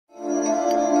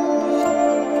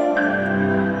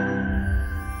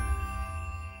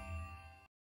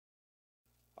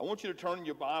want you to turn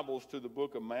your Bibles to the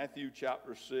book of Matthew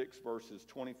chapter 6, verses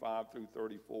 25 through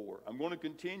 34. I'm going to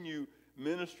continue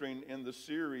ministering in the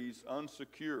series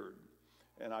Unsecured.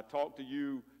 And I talked to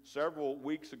you several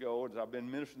weeks ago as I've been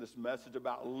ministering this message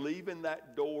about leaving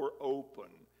that door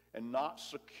open and not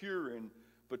securing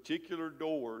particular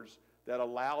doors that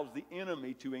allows the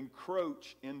enemy to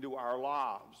encroach into our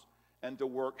lives and to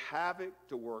work havoc,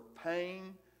 to work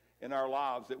pain in our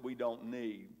lives that we don't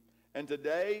need. And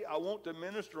today I want to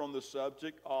minister on the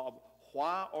subject of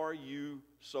why are you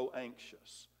so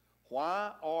anxious?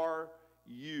 Why are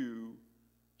you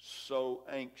so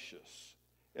anxious?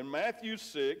 In Matthew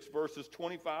 6, verses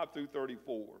 25 through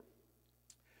 34,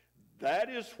 that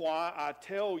is why I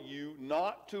tell you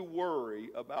not to worry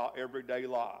about everyday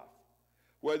life,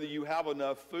 whether you have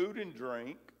enough food and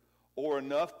drink or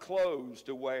enough clothes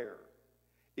to wear.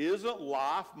 Isn't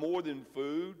life more than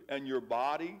food and your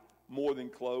body more than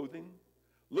clothing?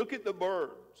 Look at the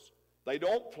birds. They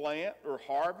don't plant or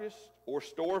harvest or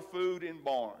store food in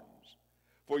barns,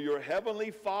 for your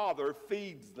heavenly Father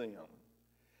feeds them.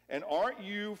 And aren't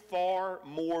you far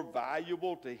more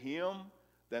valuable to Him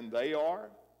than they are?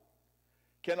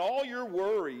 Can all your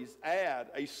worries add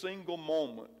a single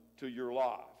moment to your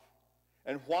life?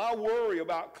 And why worry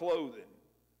about clothing?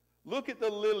 Look at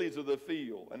the lilies of the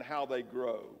field and how they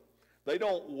grow. They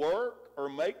don't work or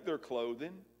make their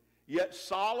clothing, yet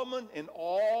Solomon in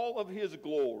all of his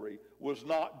glory was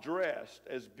not dressed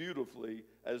as beautifully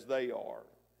as they are.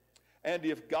 And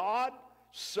if God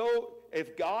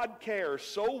cares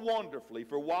so wonderfully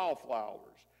for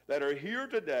wildflowers that are here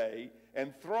today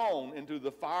and thrown into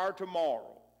the fire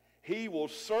tomorrow, He will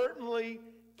certainly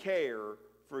care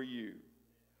for you.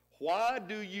 Why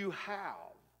do you have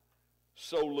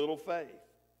so little faith?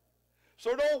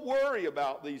 So don't worry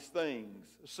about these things,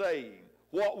 saying,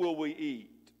 what will we eat?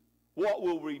 What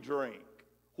will we drink?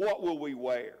 What will we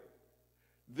wear?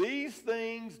 These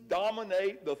things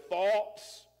dominate the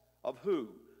thoughts of who?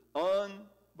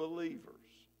 Unbelievers.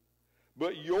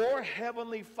 But your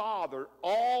heavenly Father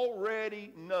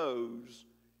already knows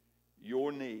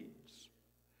your needs.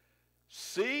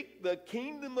 Seek the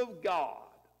kingdom of God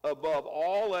above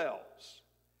all else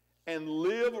and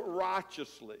live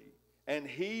righteously, and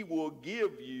He will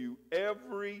give you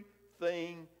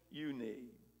everything you need.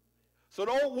 So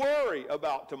don't worry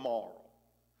about tomorrow,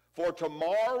 for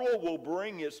tomorrow will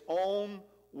bring its own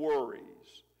worries.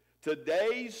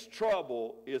 Today's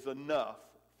trouble is enough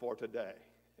for today.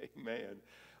 Amen.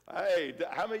 Hey,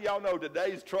 how many of y'all know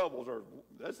today's troubles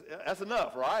that's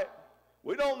enough, right?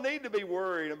 We don't need to be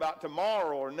worrying about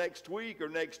tomorrow or next week or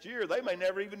next year. They may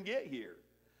never even get here,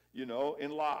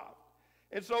 in life.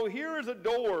 And so here is a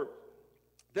door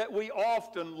that we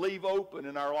often leave open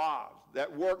in our lives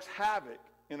that works havoc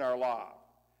in our lives.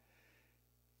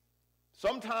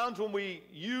 Sometimes when we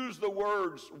use the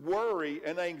words worry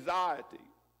and anxiety,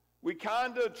 we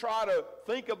kind of try to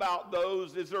think about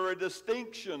those. Is there a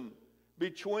distinction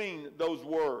between those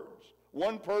words?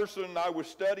 One person I was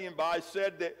studying by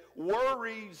said that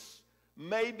worries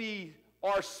maybe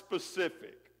are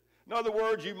specific. In other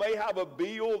words, you may have a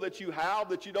bill that you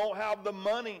don't have the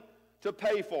money to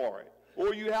pay for it.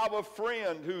 Or you have a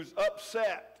friend who's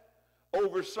upset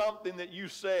over something that you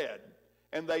said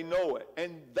and they know it.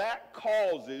 And that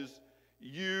causes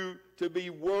you to be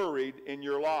worried in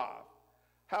your life.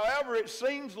 However, it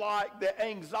seems like the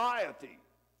anxiety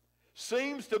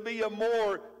seems to be a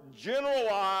more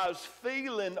generalized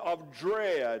feeling of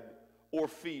dread or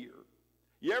fear.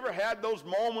 You ever had those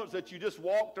moments that you just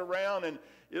walked around and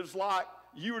it was like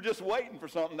you were just waiting for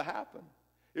something to happen?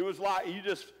 It was like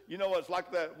it's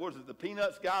like that, the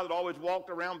Peanuts guy that always walked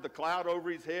around with the cloud over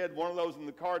his head. One of those in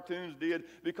the cartoons did,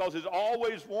 because he's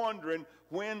always wondering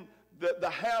when the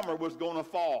hammer was going to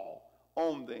fall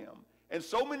on them. And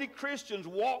so many Christians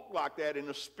walk like that in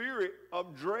a spirit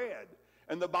of dread.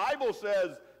 And the Bible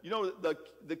says,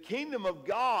 the kingdom of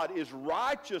God is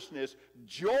righteousness,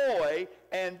 joy,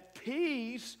 and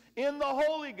peace in the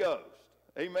Holy Ghost.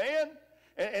 Amen?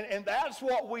 And that's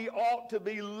what we ought to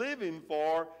be living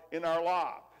for in our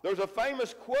life. There's a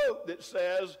famous quote that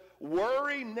says,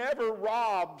 worry never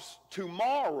robs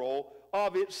tomorrow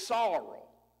of its sorrow.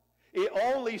 It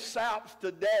only saps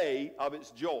today of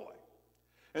its joy.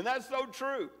 And that's so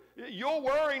true. Your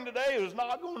worrying today is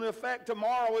not going to affect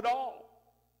tomorrow at all.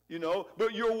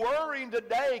 But your worrying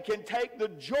today can take the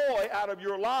joy out of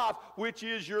your life, which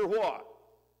is your what?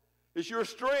 It's your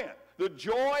strength. The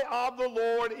joy of the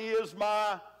Lord is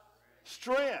my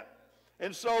strength.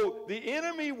 And so the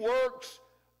enemy works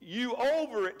you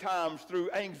over at times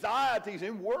through anxieties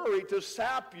and worry to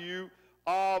sap you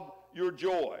of your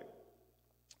joy.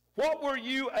 What were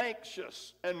you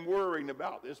anxious and worrying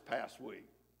about this past week?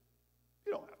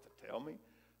 You don't have to tell me.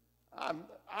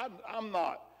 I'm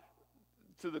not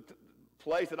to the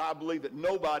place that I believe that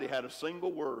nobody had a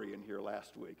single worry in here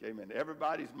last week. Amen.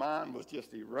 Everybody's mind was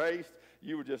just erased.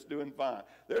 You were just doing fine.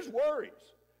 There's worries.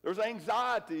 There's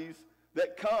anxieties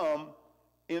that come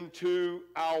into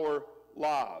our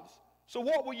lives. So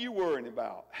what were you worrying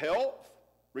about? Health,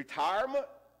 retirement,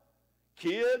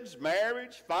 kids,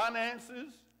 marriage,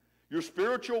 finances, your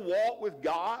spiritual walk with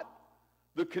God,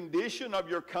 the condition of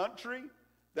your country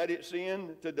that it's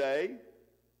in today?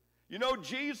 You know,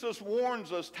 Jesus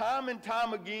warns us time and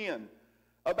time again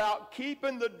about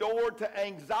keeping the door to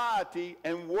anxiety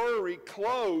and worry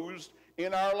closed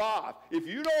in our life. If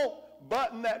you don't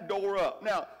button that door up.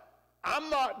 Now, I'm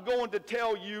not going to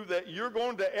tell you that you're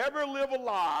going to ever live a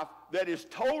life that is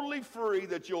totally free,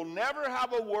 that you'll never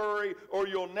have a worry or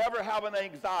you'll never have an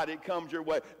anxiety that comes your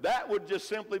way. That would just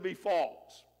simply be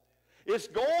false. It's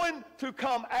going to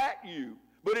come at you,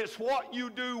 but it's what you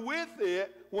do with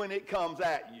it when it comes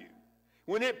at you.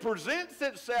 When it presents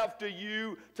itself to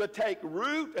you to take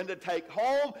root and to take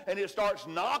home, and it starts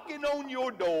knocking on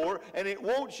your door and it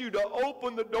wants you to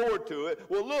open the door to it,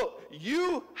 well, look,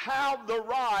 you have the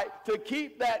right to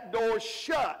keep that door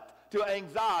shut to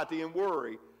anxiety and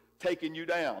worry taking you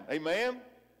down. Amen?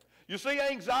 You see,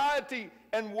 anxiety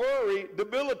and worry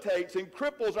debilitates and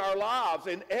cripples our lives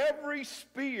in every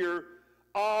sphere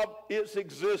of its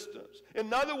existence.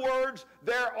 In other words,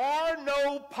 there are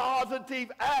no positive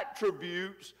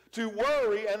attributes to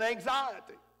worry and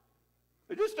anxiety.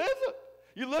 It just isn't.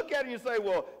 You look at it and you say,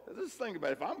 well, let's think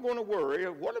about it. If I'm going to worry,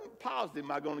 what positive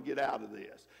am I going to get out of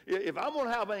this? If I'm going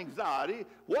to have anxiety,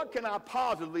 what can I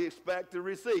positively expect to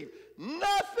receive?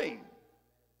 Nothing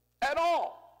at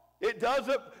all. It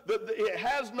doesn't, it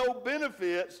has no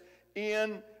benefits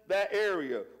in that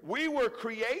area. We were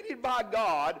created by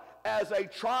God as a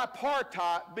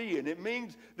tripartite being. It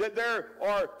means that there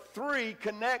are three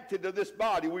connected to this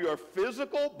body. We are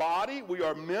physical body, we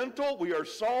are mental, we are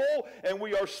soul, and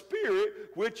we are spirit,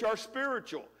 which are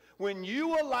spiritual. When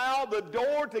you allow the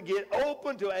door to get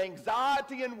open to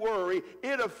anxiety and worry,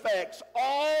 it affects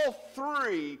all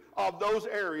three of those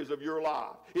areas of your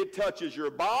life. It touches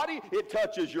your body, it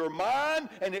touches your mind,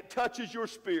 and it touches your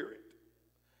spirit.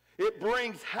 It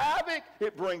brings havoc,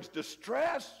 it brings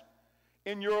distress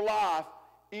in your life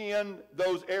in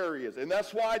those areas. And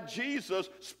that's why Jesus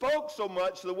spoke so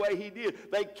much the way he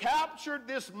did. They captured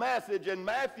this message in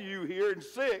Matthew here in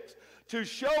 6 to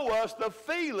show us the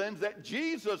feelings that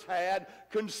Jesus had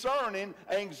concerning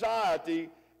anxiety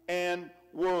and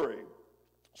worry.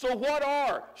 So what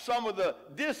are some of the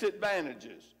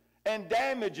disadvantages and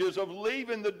damages of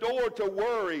leaving the door to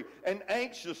worry and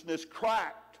anxiousness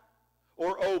cracked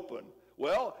or open?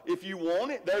 Well, if you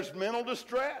want it, there's mental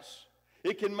distress.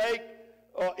 It can make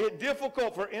it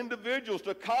difficult for individuals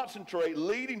to concentrate,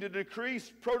 leading to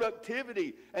decreased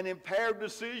productivity and impaired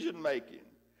decision making.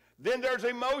 Then there's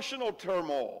emotional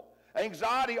turmoil.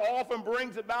 Anxiety often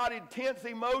brings about intense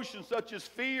emotions such as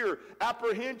fear,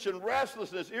 apprehension,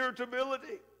 restlessness,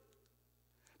 irritability.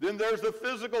 Then there's the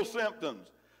physical symptoms.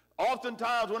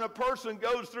 Oftentimes when a person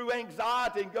goes through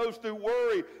anxiety and goes through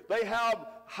worry, they have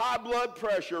high blood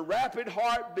pressure, rapid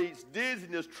heartbeats,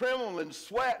 dizziness, trembling,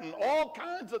 sweating, all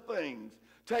kinds of things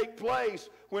take place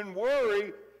when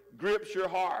worry grips your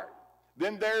heart.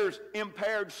 Then there's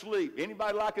impaired sleep.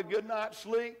 Anybody like a good night's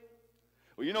sleep?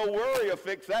 Well, you know, worry will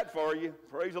fix that for you.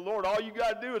 Praise the Lord. All you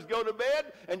got to do is go to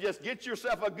bed and just get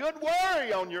yourself a good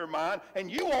worry on your mind,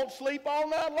 and you won't sleep all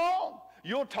night long.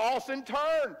 You'll toss and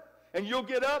turn, and you'll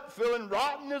get up feeling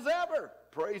rotten as ever.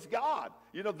 Praise God.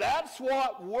 You know, that's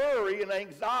what worry and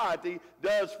anxiety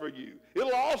does for you.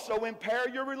 It'll also impair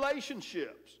your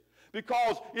relationships.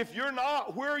 Because if you're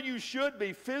not where you should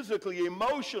be physically,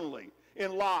 emotionally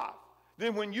in life,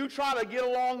 then when you try to get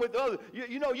along with others,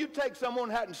 you know, you take someone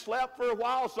who hadn't slept for a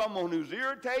while, someone who's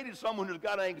irritated, someone who's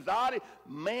got anxiety,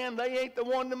 man, they ain't the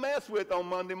one to mess with on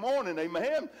Monday morning,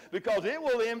 amen? Because it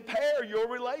will impair your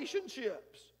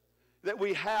relationships that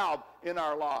we have in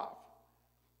our life.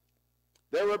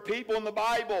 There were people in the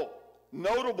Bible,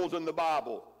 notables in the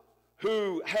Bible,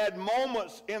 who had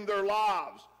moments in their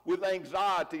lives with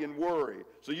anxiety and worry.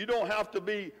 So you don't have to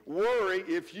be worried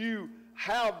if you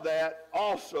have that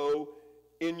also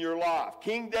in your life.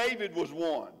 King David was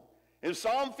one. In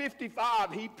Psalm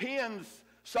 55, he pens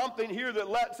something here that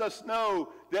lets us know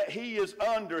that he's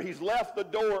left the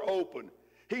door open.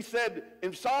 He said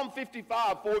in Psalm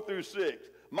 55, 4 through 6,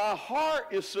 "My heart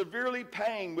is severely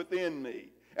pained within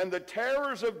me, and the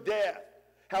terrors of death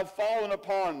have fallen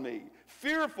upon me.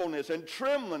 Fearfulness and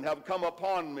trembling have come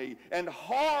upon me, and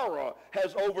horror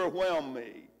has overwhelmed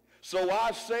me. So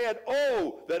I said,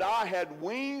 oh, that I had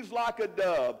wings like a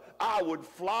dove. I would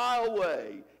fly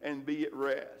away and be at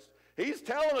rest. He's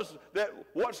telling us that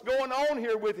what's going on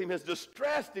here with him has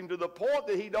distressed him to the point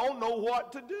that he don't know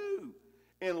what to do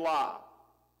in life.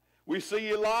 We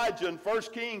see Elijah in 1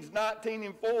 Kings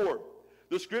 19:4.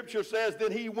 The scripture says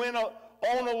that he went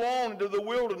on alone into the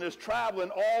wilderness, traveling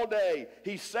all day.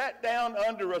 He sat down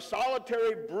under a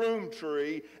solitary broom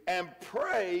tree and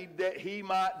prayed that he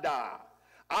might die.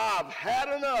 I've had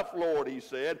enough, Lord, he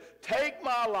said. Take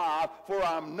my life, for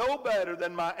I'm no better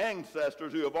than my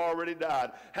ancestors who have already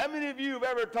died. How many of you have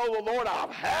ever told the Lord,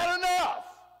 I've had enough?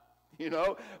 You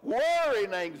know, worry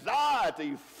and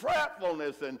anxiety,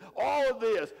 fretfulness, and all of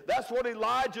this. That's what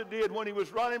Elijah did when he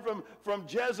was running from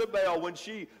Jezebel, when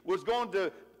she was going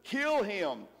to kill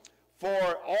him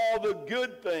for all the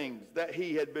good things that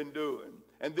he had been doing.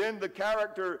 And then the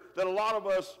character that a lot of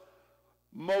us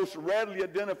most readily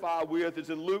identify with is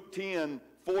in Luke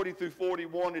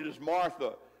 10:40-41. It is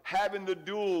Martha having the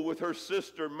duel with her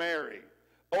sister Mary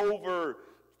over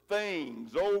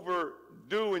things, over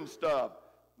doing stuff.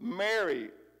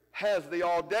 Mary has the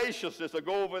audaciousness to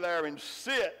go over there and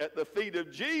sit at the feet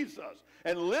of Jesus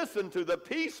and listen to the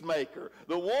peacemaker,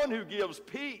 the one who gives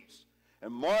peace.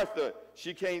 And Martha,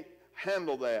 she can't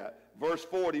handle that. Verse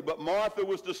 40, but Martha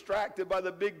was distracted by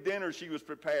the big dinner she was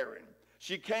preparing.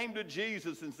 She came to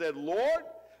Jesus and said, Lord,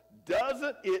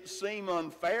 doesn't it seem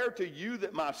unfair to you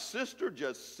that my sister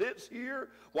just sits here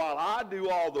while I do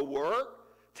all the work?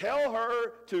 Tell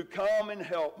her to come and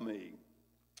help me.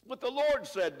 But the Lord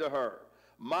said to her,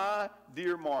 my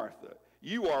dear Martha,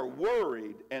 you are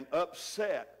worried and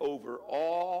upset over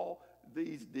all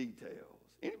these details.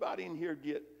 Anybody in here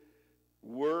get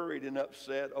worried and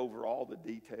upset over all the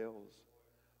details?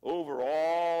 Over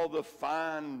all the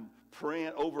fine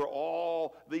print, over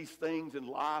all these things in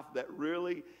life that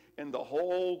really, in the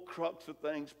whole crux of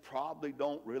things, probably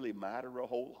don't really matter a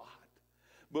whole lot.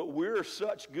 But we're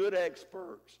such good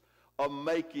experts of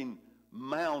making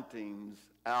mountains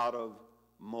out of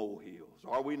molehills,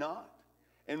 are we not?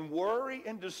 And worry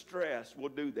and distress will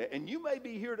do that. And you may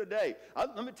be here today.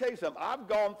 Let me tell you something. I've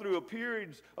gone through a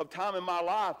periods of time in my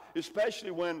life,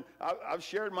 especially when I've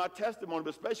shared my testimony,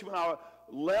 but especially when I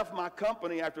left my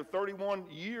company after 31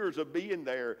 years of being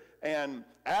there. And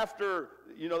after,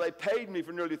 they paid me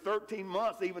for nearly 13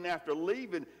 months even after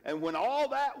leaving. And when all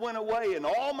that went away and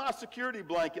all my security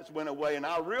blankets went away and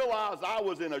I realized I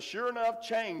was in a sure enough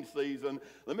change season,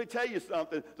 let me tell you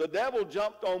something. The devil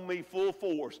jumped on me full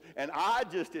force and I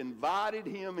just invited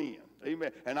him in.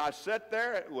 Amen. And I sat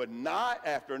there night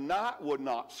after night, would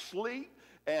not sleep.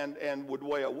 And would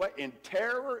weigh away in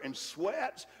terror and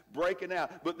sweats breaking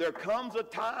out. But there comes a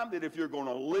time that if you're going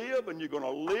to live and you're going to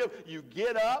live, you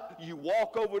get up, you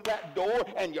walk over that door,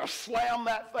 and you slam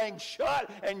that thing shut,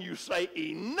 and you say,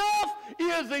 enough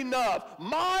is enough.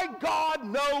 My God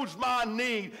knows my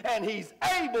need, and he's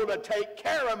able to take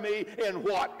care of me in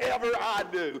whatever I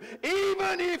do.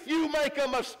 Even if you make a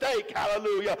mistake,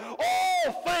 hallelujah,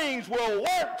 all things will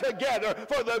work together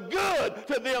for the good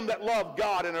to them that love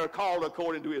God and are called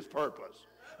according to his purpose.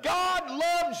 God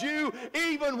loves you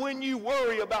even when you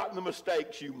worry about the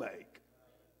mistakes you make.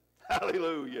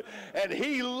 Hallelujah. And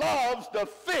he loves to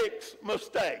fix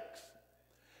mistakes.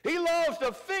 He loves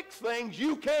to fix things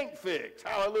you can't fix.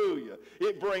 Hallelujah.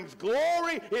 It brings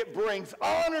glory, it brings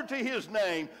honor to his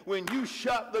name when you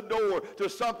shut the door to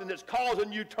something that's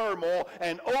causing you turmoil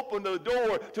and open the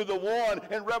door to the one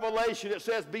in Revelation that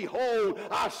says, behold,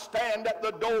 I stand at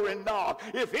the door and knock.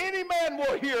 If any man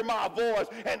will hear my voice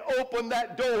and open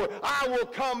that door, I will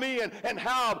come in and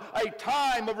have a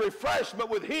time of refreshment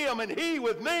with him and he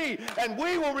with me, and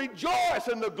we will rejoice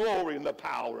in the glory and the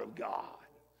power of God.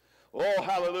 Oh,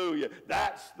 hallelujah.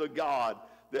 That's the God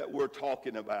that we're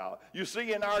talking about. You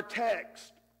see, in our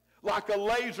text, like a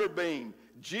laser beam,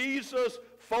 Jesus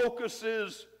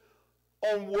focuses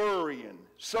on worrying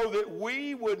so that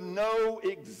we would know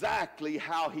exactly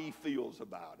how he feels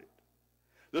about it.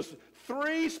 There's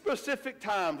 3 specific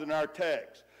times in our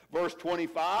text. Verse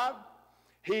 25,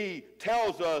 he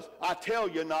tells us, I tell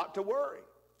you not to worry.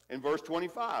 In verse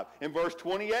 25. In verse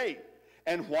 28,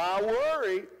 and why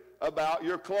worry about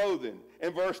your clothing?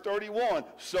 In verse 31,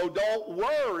 so don't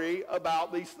worry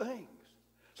about these things.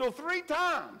 So 3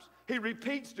 times he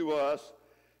repeats to us,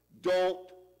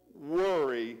 don't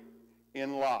worry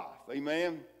in life.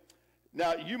 Amen?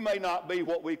 Now, you may not be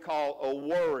what we call a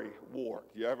worry wart.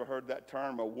 You ever heard that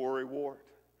term, a worry wart?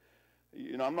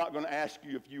 I'm not going to ask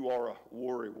you if you are a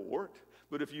worry wart,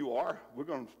 But if you are, we're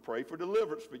going to pray for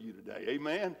deliverance for you today.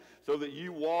 Amen? So that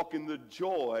you walk in the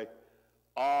joy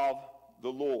of the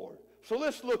Lord. So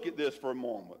let's look at this for a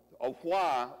moment of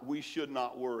why we should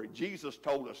not worry. Jesus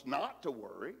told us not to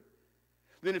worry.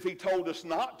 Then if he told us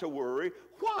not to worry,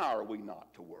 why are we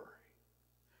not to worry?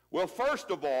 Well,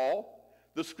 first of all,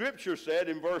 the scripture said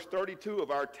in verse 32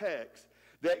 of our text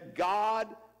that God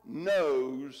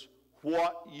knows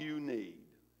what you need.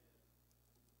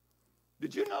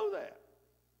 Did you know that?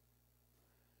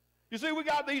 You see, we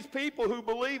got these people who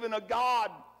believe in a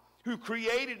God who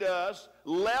created us,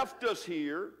 left us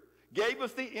here, gave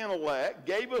us the intellect,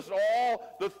 gave us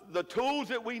all the tools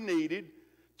that we needed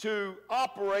to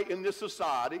operate in this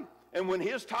society. And when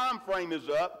his time frame is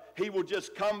up, he will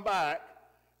just come back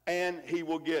and he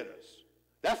will get us.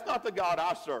 That's not the God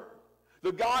I serve.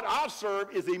 The God I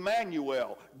serve is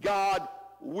Emmanuel, God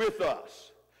with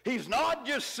us. He's not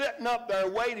just sitting up there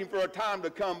waiting for a time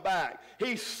to come back.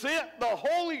 He sent the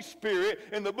Holy Spirit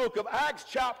in the book of Acts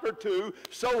chapter 2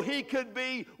 so he could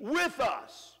be with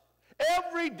us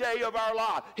every day of our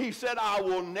life. He said, I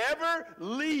will never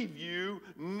leave you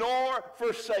nor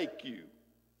forsake you.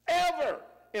 Ever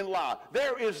in life.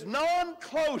 There is none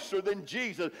closer than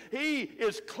Jesus. He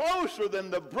is closer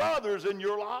than the brothers in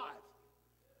your life.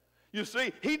 You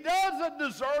see, he doesn't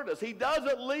desert us. He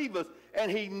doesn't leave us.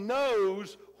 And he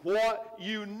knows what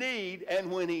you need,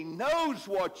 and when he knows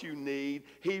what you need,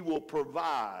 he will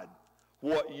provide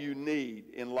what you need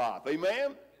in life.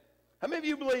 Amen? How many of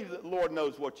you believe that the Lord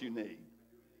knows what you need?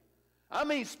 I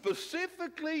mean,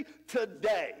 specifically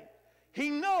today,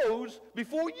 he knows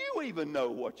before you even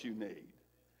know what you need.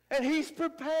 And he's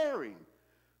preparing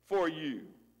for you.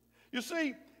 You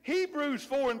see, Hebrews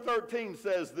 4:13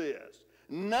 says this,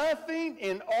 nothing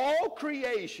in all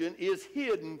creation is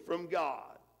hidden from God.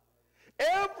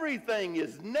 Everything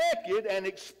is naked and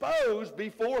exposed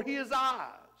before his eyes.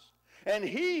 And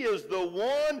he is the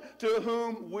one to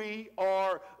whom we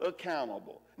are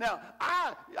accountable. Now,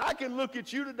 I can look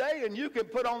at you today and you can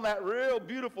put on that real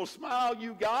beautiful smile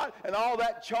you got and all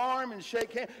that charm and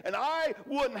shake hands. And I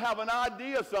wouldn't have an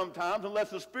idea sometimes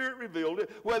unless the Spirit revealed it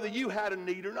whether you had a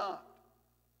need or not.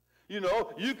 You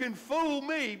know, you can fool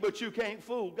me, but you can't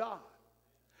fool God.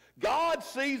 God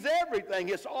sees everything.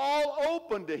 It's all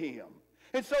open to him.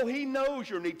 And so he knows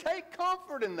your need. Take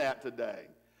comfort in that today.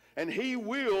 And he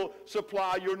will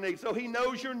supply your need. So he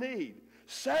knows your need.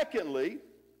 Secondly,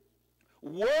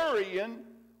 worrying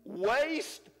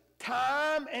wastes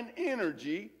time and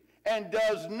energy and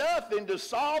does nothing to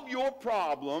solve your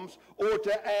problems or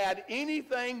to add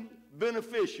anything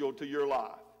beneficial to your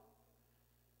life.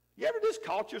 You ever just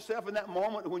caught yourself in that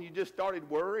moment when you just started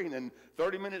worrying and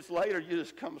 30 minutes later you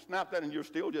just come snap that and you're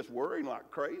still just worrying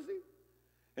like crazy?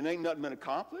 And ain't nothing been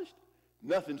accomplished.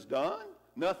 Nothing's done.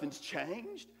 Nothing's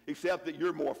changed except that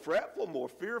you're more fretful, more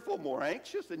fearful, more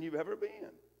anxious than you've ever been.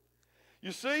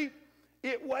 You see,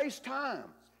 it wastes time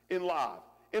in life.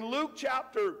 In Luke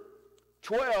chapter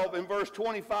 12 and verse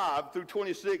 25 through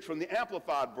 26 from the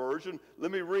Amplified Version, let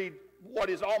me read what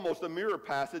is almost a mirror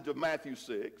passage of Matthew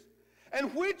 6.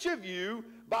 And which of you,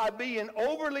 by being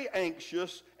overly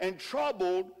anxious and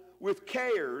troubled with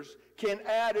cares, can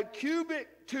add a cubit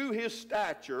to his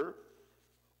stature,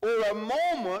 or a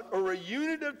moment or a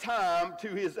unit of time to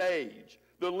his age,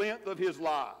 the length of his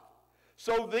life?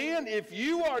 So then, if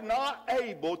you are not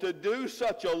able to do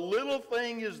such a little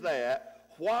thing as that,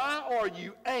 why are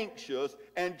you anxious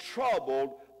and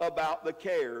troubled about the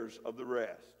cares of the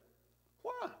rest?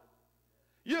 Why?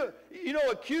 You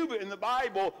know, a cubit in the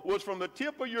Bible was from the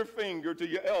tip of your finger to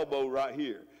your elbow right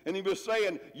here. And he was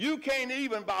saying, you can't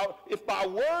even, if by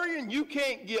worrying you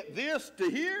can't get this to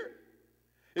here,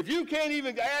 if you can't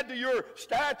even add to your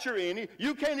stature any,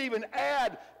 you can't even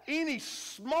add any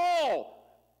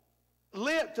small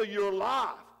length to your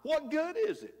life, what good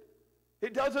is it?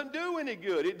 It doesn't do any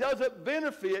good. It doesn't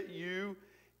benefit you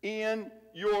in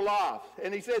your life.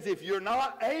 And he says, if you're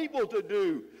not able to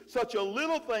do such a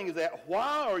little thing as that,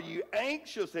 why are you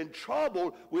anxious and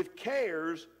troubled with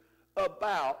cares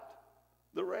about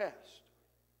the rest?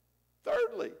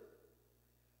 Thirdly,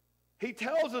 he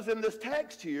tells us in this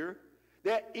text here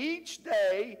that each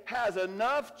day has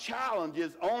enough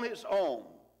challenges on its own.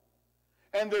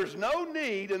 And there's no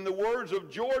need, in the words of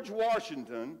George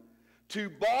Washington, to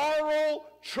borrow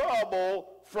trouble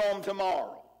from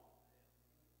tomorrow.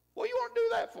 What do you want to do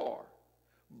that for?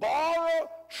 Borrow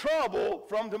trouble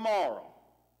from tomorrow.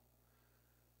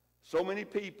 So many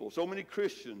people, so many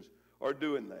Christians are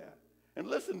doing that. And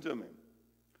listen to me.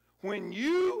 When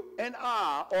you and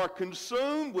I are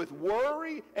consumed with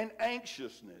worry and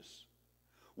anxiousness,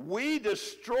 we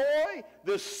destroy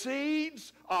the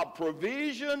seeds of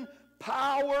provision,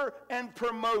 power and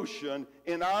promotion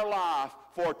in our life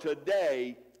for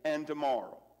today and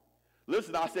tomorrow.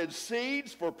 Listen, I said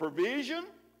seeds for provision,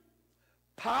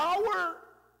 power,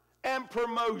 and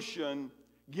promotion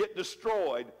get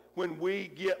destroyed when we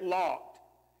get locked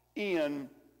in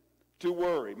to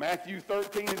worry. Matthew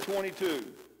 13 and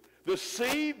 22. The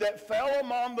seed that fell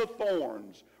among the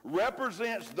thorns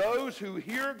represents those who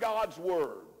hear God's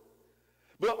word.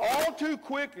 But all too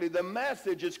quickly, the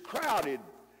message is crowded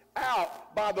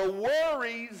out by the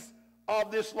worries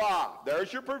of this life.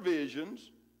 There's your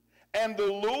provisions. And the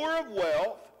lure of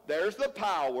wealth, there's the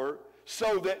power,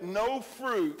 so that no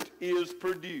fruit is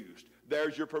produced.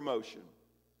 There's your promotion.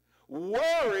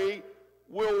 Worry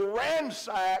will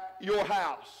ransack your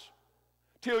house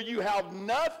till you have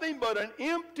nothing but an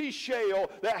empty shell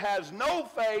that has no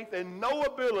faith and no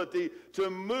ability to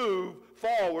move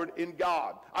forward in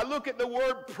God. I look at the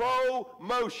word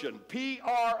promotion,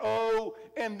 P-R-O,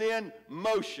 and then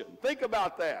motion. Think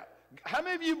about that. How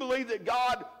many of you believe that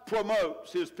God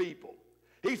promotes his people?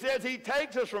 He says he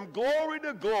takes us from glory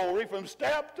to glory, from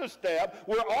step to step.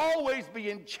 We're always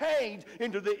being changed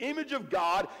into the image of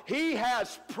God. He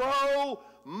has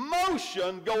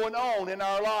promotion going on in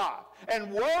our life.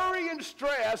 And worry and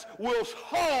stress will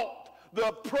halt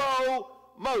the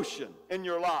promotion in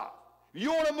your life. If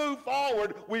you want to move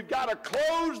forward, we've got to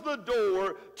close the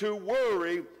door to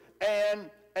worry and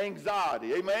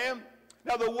anxiety. Amen?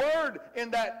 Now, the word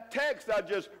in that text I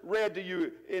just read to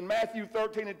you in Matthew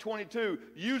 13 and 22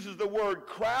 uses the word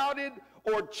crowded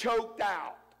or choked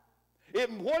out.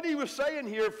 What he was saying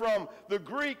here from the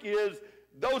Greek is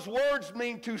those words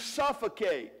mean to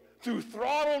suffocate, to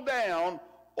throttle down,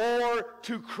 or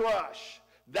to crush.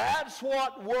 That's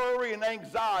what worry and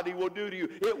anxiety will do to you.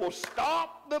 It will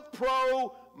stop the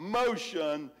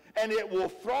promotion, and it will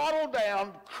throttle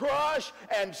down, crush,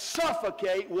 and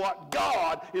suffocate what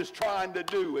God is trying to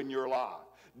do in your life.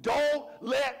 Don't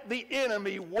let the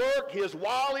enemy work his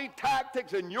wily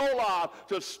tactics in your life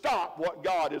to stop what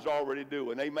God is already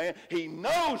doing. Amen. He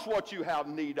knows what you have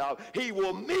need of. He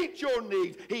will meet your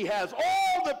needs. He has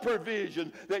all the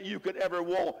provision that you could ever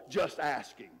want. Just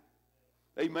ask him.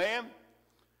 Amen.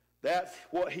 That's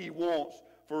what he wants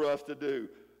for us to do.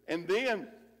 And then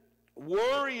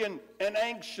worry and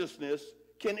anxiousness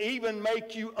can even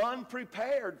make you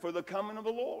unprepared for the coming of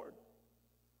the Lord.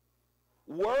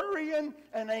 Worrying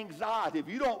and anxiety, if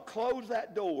you don't close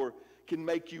that door, can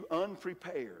make you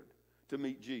unprepared to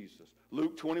meet Jesus.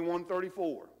 Luke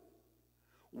 21:34.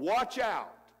 Watch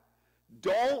out.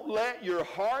 Don't let your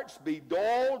hearts be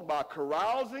dulled by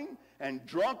carousing and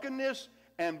drunkenness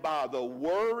and by the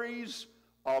worries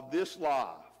of this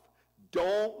life.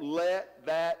 Don't let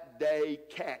that day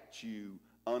catch you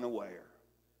unaware.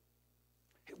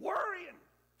 Worrying,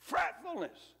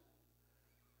 fretfulness.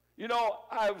 You know,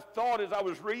 I thought as I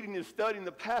was reading and studying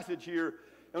the passage here,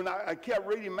 and I kept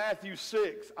reading Matthew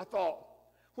 6, I thought,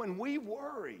 when we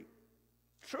worry,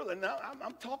 truly, now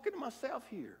I'm talking to myself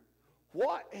here,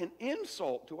 what an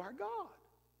insult to our God.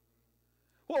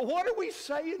 Well, what are we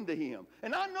saying to him?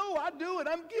 And I know I do it.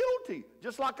 I'm guilty,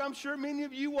 just like I'm sure many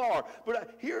of you are.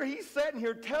 But here he's sitting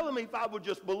here telling me if I would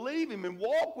just believe him and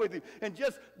walk with him and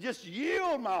just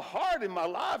yield my heart and my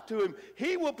life to him,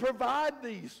 he will provide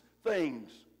these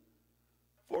things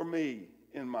for me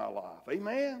in my life.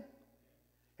 Amen?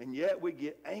 And yet we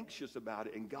get anxious about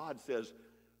it. And God says,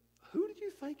 who do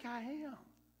you think I am?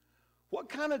 What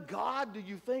kind of God do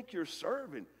you think you're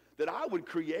serving? That I would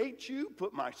create you,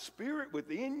 put my spirit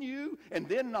within you, and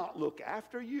then not look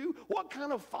after you? What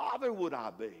kind of father would I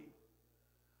be?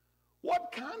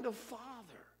 What kind of father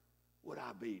would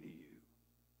I be to you?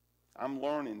 I'm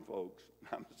learning, folks.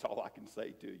 That's all I can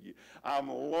say to you.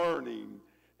 I'm learning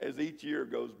as each year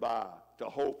goes by to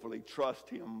hopefully trust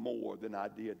him more than I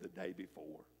did the day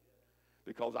before.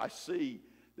 Because I see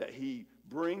that he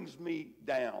brings me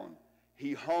down.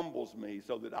 He humbles me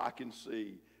so that I can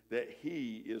see that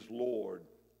he is Lord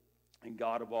and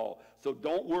God of all. So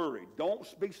don't worry. Don't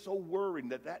be so worried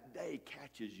that that day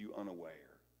catches you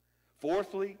unaware.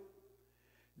 Fourthly,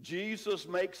 Jesus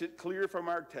makes it clear from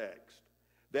our text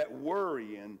that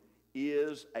worrying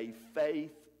is a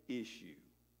faith issue.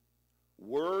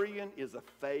 Worrying is a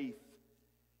faith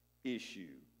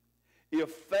issue. If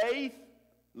faith,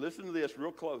 listen to this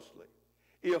real closely.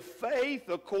 If faith,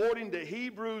 according to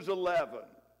Hebrews 11,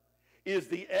 is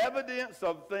the evidence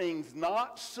of things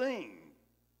not seen,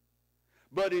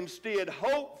 but instead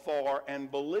hoped for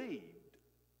and believed,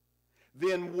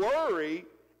 then worry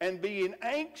and being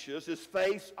anxious is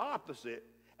faith's opposite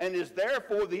and is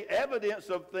therefore the evidence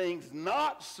of things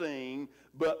not seen,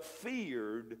 but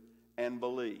feared and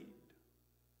believed.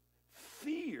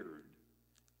 Feared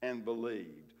and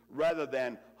believed, rather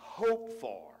than hoped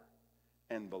for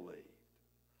and believed.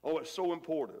 Oh, it's so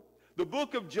important. The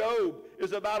book of Job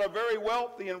is about a very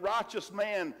wealthy and righteous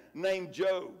man named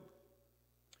Job.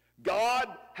 God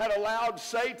had allowed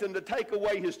Satan to take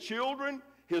away his children,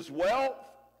 his wealth,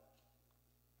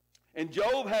 and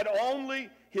Job had only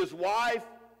his wife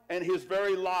and his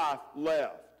very life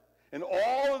left. And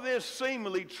all of this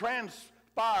seemingly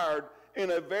transpired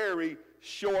in a very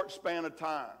short span of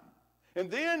time. And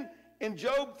then in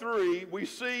Job 3, we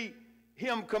see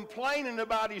him complaining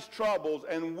about his troubles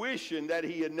and wishing that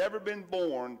he had never been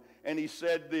born. And he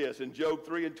said this in Job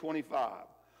 3:25,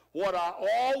 "What I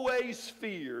always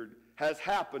feared has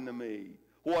happened to me.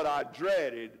 What I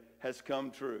dreaded has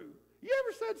come true." You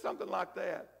ever said something like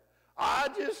that? I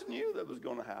just knew that was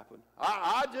going to happen.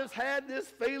 I just had this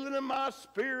feeling in my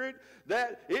spirit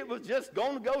that it was just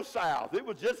going to go south. It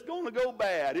was just going to go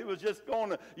bad. It was just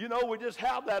going to, we just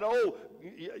have that old,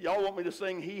 y'all want me to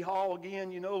sing hee-haw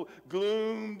again,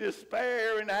 gloom,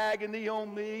 despair, and agony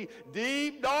on me,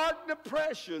 deep, dark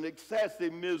depression,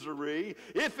 excessive misery.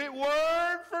 If it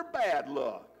weren't for bad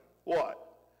luck, what?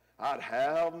 I'd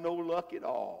have no luck at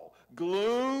all.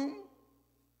 Gloom,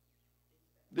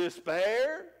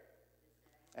 despair,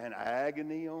 and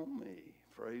agony on me.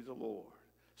 Praise the Lord.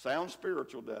 Sounds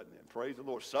spiritual, doesn't it? Praise the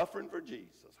Lord. Suffering for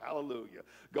Jesus. Hallelujah.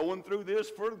 Going through this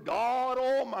for God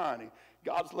Almighty.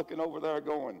 God's looking over there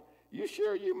going, "You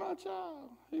sure you my child?"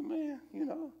 Amen.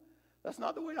 That's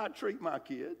not the way I treat my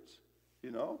kids.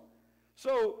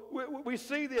 So we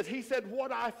see this. He said,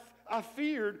 what I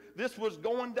feared this was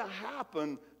going to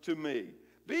happen to me.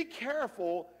 Be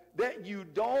careful that you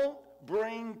don't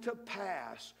bring to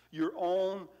pass your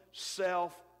own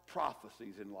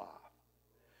self-prophecies in life.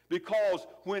 Because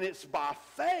when it's by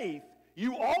faith,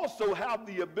 you also have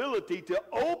the ability to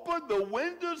open the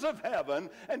windows of heaven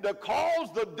and to cause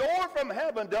the door from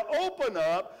heaven to open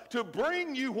up to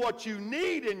bring you what you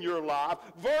need in your life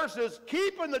versus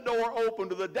keeping the door open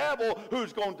to the devil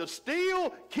who's going to steal,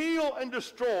 kill, and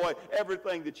destroy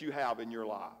everything that you have in your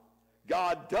life.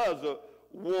 God doesn't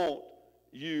want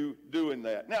you doing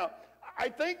that. Now, I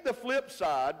think the flip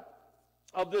side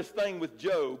of this thing with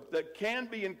Job that can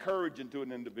be encouraging to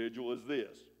an individual is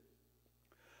this.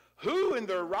 Who in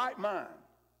their right mind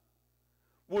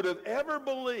would have ever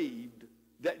believed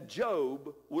that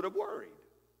Job would have worried?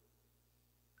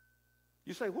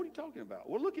 You say, what are you talking about?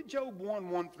 Well, look at Job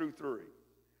 1:1-3.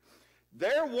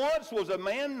 There once was a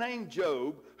man named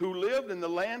Job who lived in the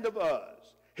land of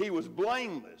Uz. He was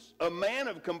blameless, a man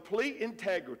of complete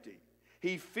integrity.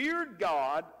 He feared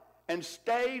God and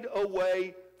stayed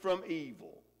away from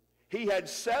evil. He had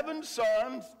 7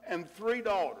 sons and 3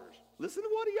 daughters. Listen to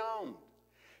what he owned.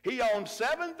 He owned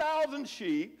 7,000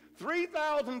 sheep,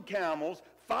 3,000 camels,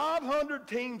 500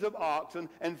 teams of oxen,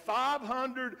 and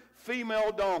 500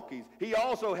 female donkeys. He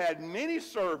also had many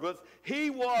servants.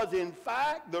 He was, in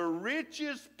fact, the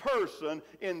richest person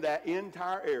in that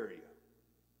entire area.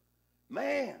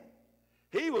 Man,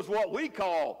 he was what we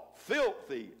call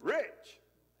filthy rich.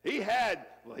 He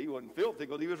wasn't filthy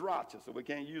because he was righteous, so we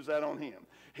can't use that on him.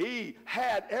 He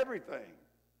had everything.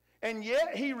 And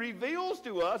yet he reveals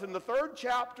to us in the 3rd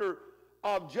chapter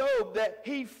of Job that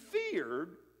he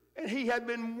feared and he had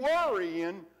been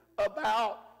worrying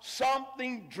about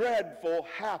something dreadful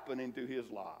happening to his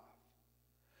life.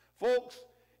 Folks,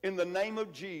 in the name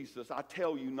of Jesus, I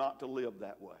tell you not to live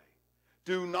that way.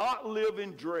 Do not live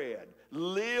in dread.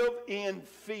 Live in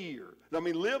fear.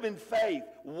 Live in faith.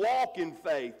 Walk in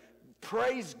faith.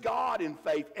 Praise God in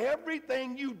faith.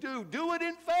 Everything you do, do it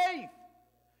in faith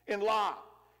in life.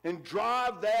 And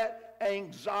drive that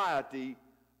anxiety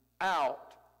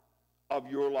out of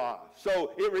your life.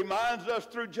 So it reminds us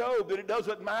through Job that it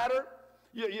doesn't matter.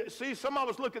 You see, some of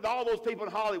us look at all those people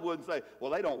in Hollywood and say, well,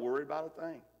 they don't worry about a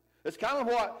thing. It's kind of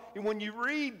what, when you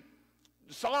read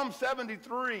Psalm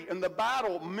 73 and the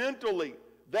battle mentally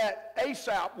that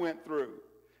Asaph went through.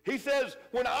 He says,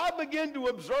 when I began to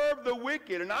observe the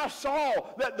wicked and I saw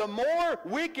that the more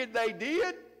wicked they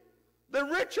did, the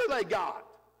richer they got,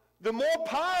 the more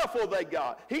powerful they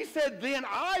got. He said, then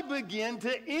I began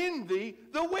to envy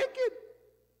the wicked.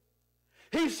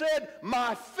 He said,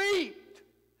 my feet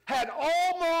had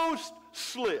almost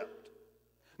slipped.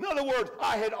 In other words,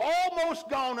 I had almost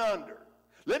gone under.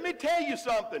 Let me tell you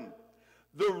something.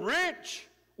 The rich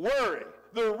worry.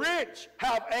 The rich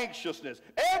have anxiousness.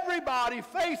 Everybody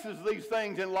faces these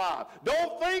things in life.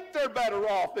 Don't think they're better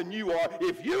off than you are.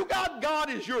 If you got God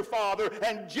as your Father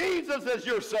and Jesus as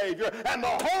your Savior and the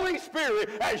Holy Spirit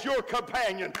as your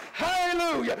companion,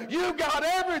 hallelujah, you got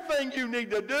everything you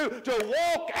need to do to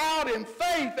walk out in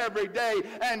faith every day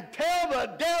and tell the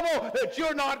devil that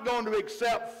you're not going to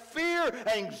accept fear,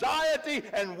 anxiety,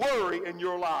 and worry in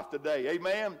your life today.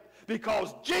 Amen?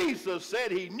 Because Jesus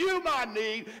said he knew my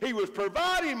need. He was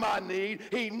providing my need.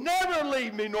 He never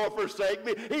leave me nor forsake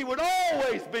me. He would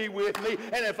always be with me.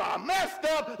 And if I messed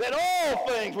up, that all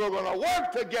things were going to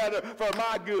work together for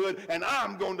my good, and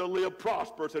I'm going to live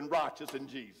prosperous and righteous in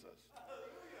Jesus.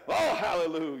 Oh,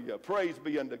 hallelujah. Praise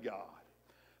be unto God.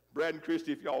 Brad and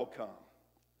Christy, if y'all come.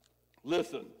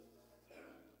 Listen.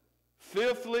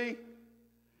 Fifthly,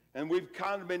 and we've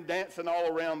kind of been dancing all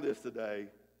around this today,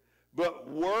 but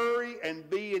worry and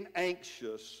being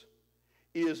anxious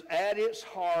is at its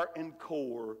heart and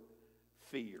core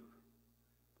fear.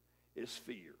 It's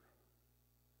fear.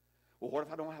 Well, what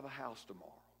if I don't have a house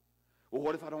tomorrow? Well,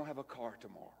 what if I don't have a car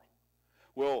tomorrow?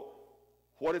 Well,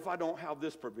 what if I don't have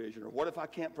this provision? Or what if I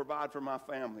can't provide for my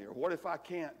family? Or what if I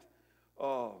can't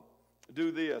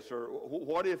do this? Or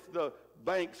what if the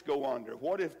banks go under?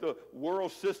 What if the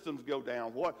world systems go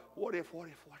down? What if?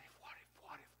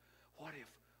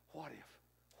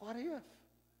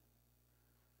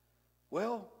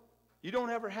 Well, you don't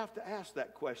ever have to ask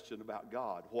that question about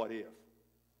God, what if?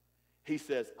 He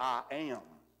says, I am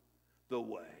the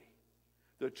way,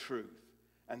 the truth,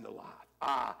 and the life.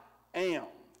 I am,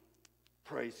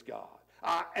 praise God.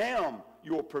 I am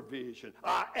your provision.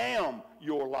 I am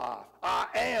your life. I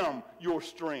am your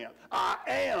strength. I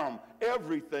am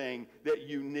everything that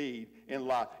you need in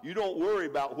life. You don't worry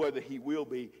about whether he will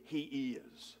be. He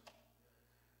is.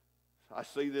 I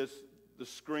see the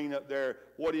screen up there.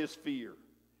 What is fear?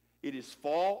 It is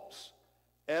false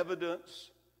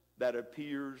evidence that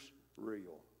appears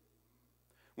real.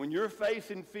 When you're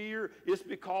facing fear, it's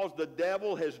because the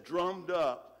devil has drummed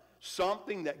up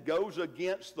something that goes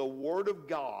against the Word of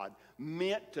God,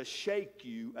 meant to shake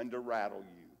you and to rattle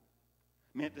you.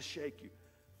 Meant to shake you.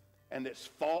 And it's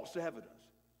false evidence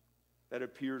that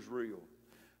appears real.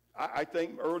 I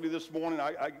think early this morning,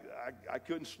 I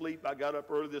couldn't sleep. I got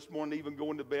up early this morning, even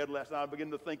going to bed last night. I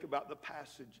began to think about the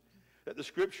passage that the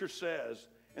Scripture says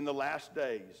in the last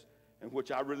days, in which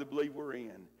I really believe we're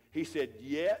in. He said,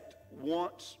 yet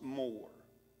once more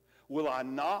will I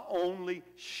not only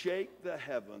shake the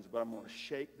heavens, but I'm going to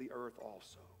shake the earth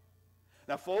also.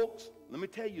 Now, folks, let me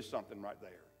tell you something right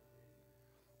there.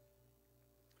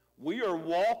 We are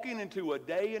walking into a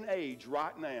day and age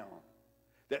right now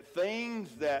that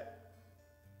things that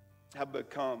have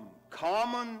become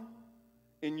common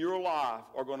in your life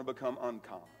are going to become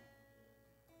uncommon.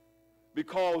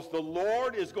 Because the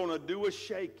Lord is going to do a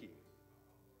shaking.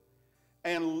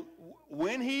 And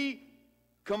when he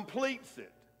completes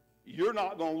it, you're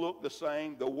not going to look the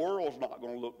same, the world's not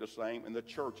going to look the same, and the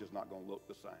church is not going to look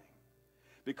the same.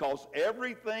 Because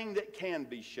everything that can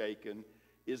be shaken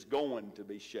is going to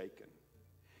be shaken.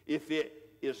 If it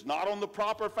is not on the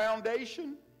proper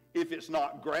foundation, if it's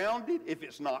not grounded, if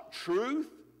it's not truth,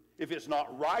 if it's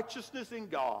not righteousness in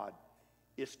God,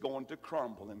 it's going to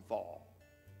crumble and fall.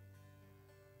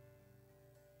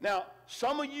 Now,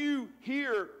 some of you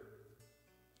here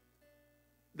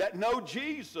that know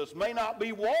Jesus may not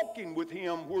be walking with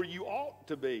him where you ought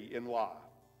to be in life.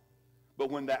 But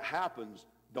when that happens,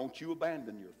 don't you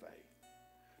abandon your faith.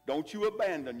 Don't you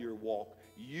abandon your walk.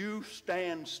 You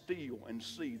stand still and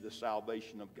see the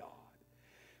salvation of God.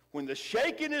 When the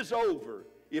shaking is over,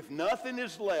 if nothing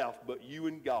is left but you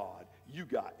and God, you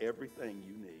got everything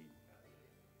you need.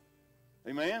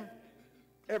 Amen?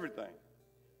 Everything.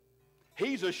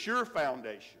 He's a sure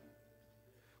foundation.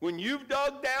 When you've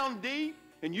dug down deep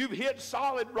and you've hit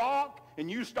solid rock and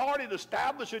you started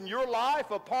establishing your life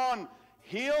upon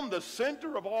him, the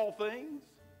center of all things,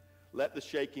 let the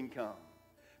shaking come,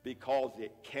 because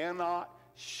it cannot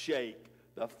shake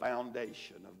the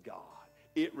foundation of God.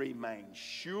 It remains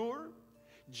sure.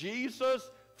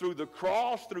 Jesus, through the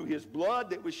cross, through his blood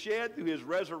that was shed, through his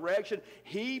resurrection,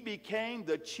 he became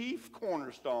the chief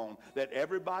cornerstone that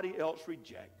everybody else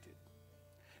rejected.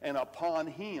 And upon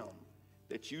him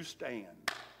that you stand,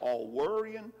 all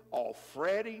worrying, all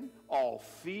fretting, all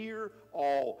fear,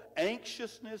 all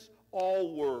anxiousness,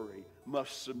 all worry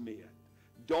must submit.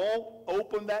 Don't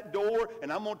open that door.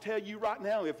 And I'm going to tell you right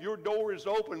now, if your door is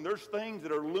open, there's things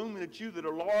that are looming at you that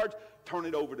are large, turn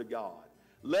it over to God.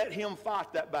 Let him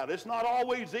fight that battle. It's not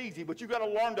always easy, but you've got to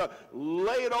learn to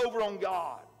lay it over on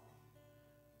God.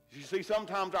 You see,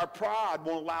 sometimes our pride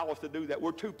won't allow us to do that.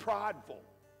 We're too prideful.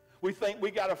 We think we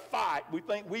got to fight. We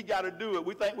think we got to do it.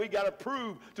 We think we got to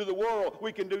prove to the world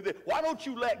we can do this. Why don't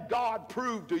you let God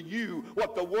prove to you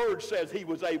what the Word says he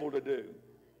was able to do?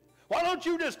 Why don't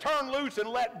you just turn loose and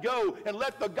let go and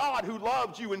let the God who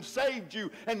loves you and saved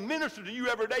you and ministers to you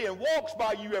every day and walks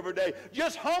by you every day,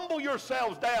 just humble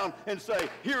yourselves down and say,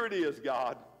 here it is,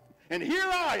 God, and here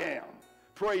I am.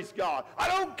 Praise God. I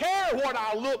don't care what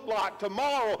I look like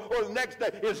tomorrow or the next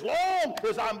day, as long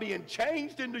as I'm being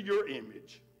changed into your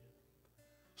image.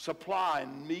 Supply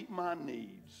and meet my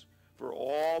needs for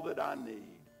all that I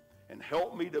need, and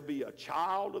help me to be a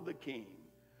child of the King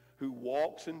who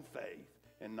walks in faith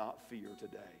and not fear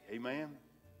today. Amen?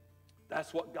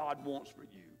 That's what God wants for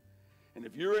you. And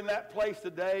if you're in that place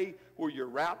today where you're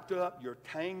wrapped up, you're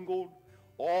tangled,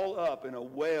 all up in a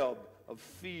web of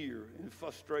fear and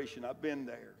frustration, I've been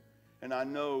there, and I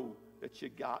know that you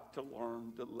got to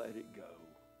learn to let it go.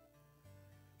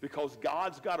 Because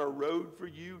God's got a road for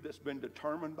you that's been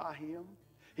determined by him.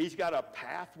 He's got a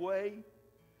pathway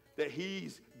that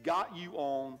he's got you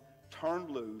on. Turn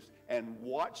loose and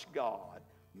watch God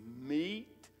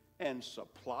meet and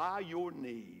supply your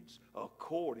needs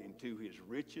according to his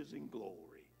riches and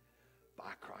glory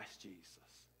by Christ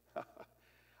Jesus.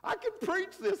 I can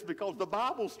preach this because the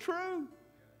Bible's true.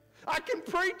 I can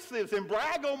preach this and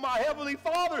brag on my Heavenly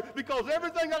Father because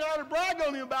everything I got to brag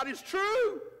on him about is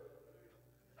true.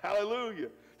 Hallelujah.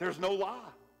 There's no lie.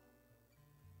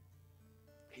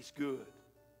 He's good.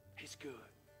 He's good.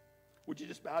 Would you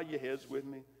just bow your heads with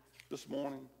me this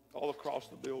morning, all across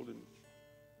the building?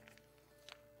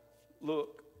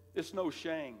 Look, it's no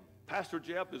shame. Pastor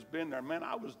Jeff has been there. Man,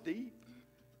 I was deep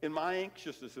in my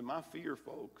anxiousness and my fear,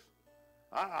 folks.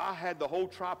 I had the whole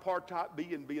tripartite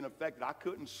being affected. I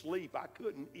couldn't sleep. I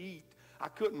couldn't eat. I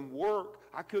couldn't work.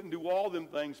 I couldn't do all them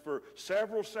things for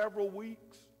several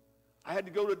weeks. I had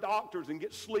to go to doctors and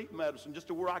get sleep medicine just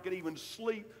to where I could even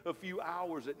sleep a few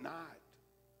hours at night.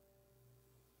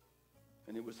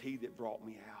 And it was he that brought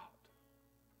me out.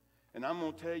 And I'm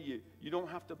going to tell you, you don't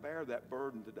have to bear that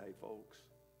burden today, folks.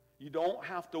 You don't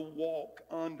have to walk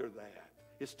under that.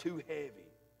 It's too heavy.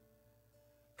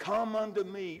 Come unto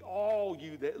me, all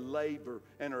you that labor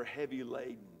and are heavy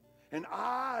laden, and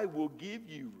I will give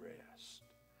you rest.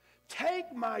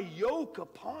 Take my yoke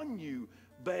upon you,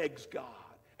 begs God,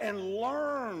 and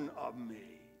learn of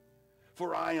me,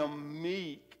 for I am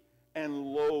meek and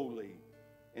lowly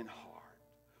in heart.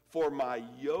 For my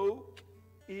yoke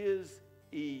is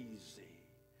easy,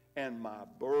 and my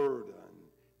burden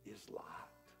is light.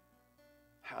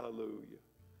 Hallelujah.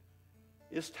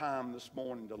 It's time this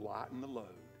morning to lighten the load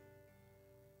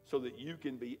so that you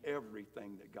can be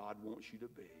everything that God wants you to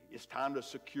be. It's time to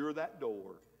secure that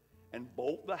door and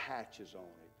bolt the hatches on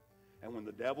it. And when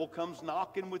the devil comes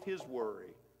knocking with his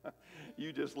worry,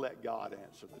 you just let God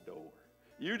answer the door.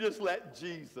 You just let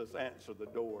Jesus answer the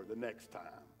door the next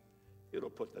time. It'll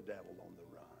put the devil on the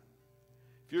run.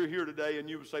 If you're here today and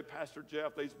you would say, Pastor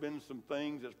Jeff, there's been some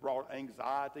things that's brought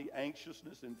anxiety,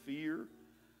 anxiousness, and fear,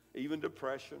 even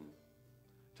depression,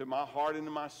 to my heart and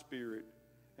to my spirit.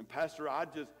 And Pastor,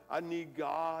 I need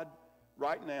God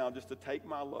right now just to take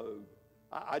my load.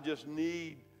 I just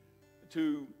need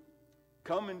to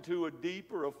come into a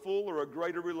deeper, a fuller, a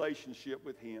greater relationship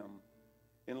with him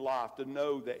in life, to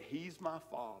know that he's my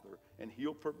Father and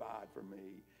he'll provide for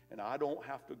me. And I don't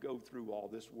have to go through all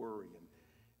this worrying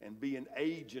and being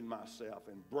aging myself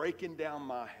and breaking down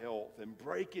my health and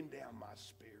breaking down my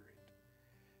spirit.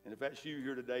 And if that's you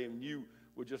here today and you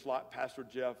would just like Pastor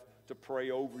Jeff to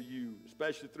pray over you,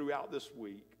 especially throughout this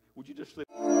week, would you just lift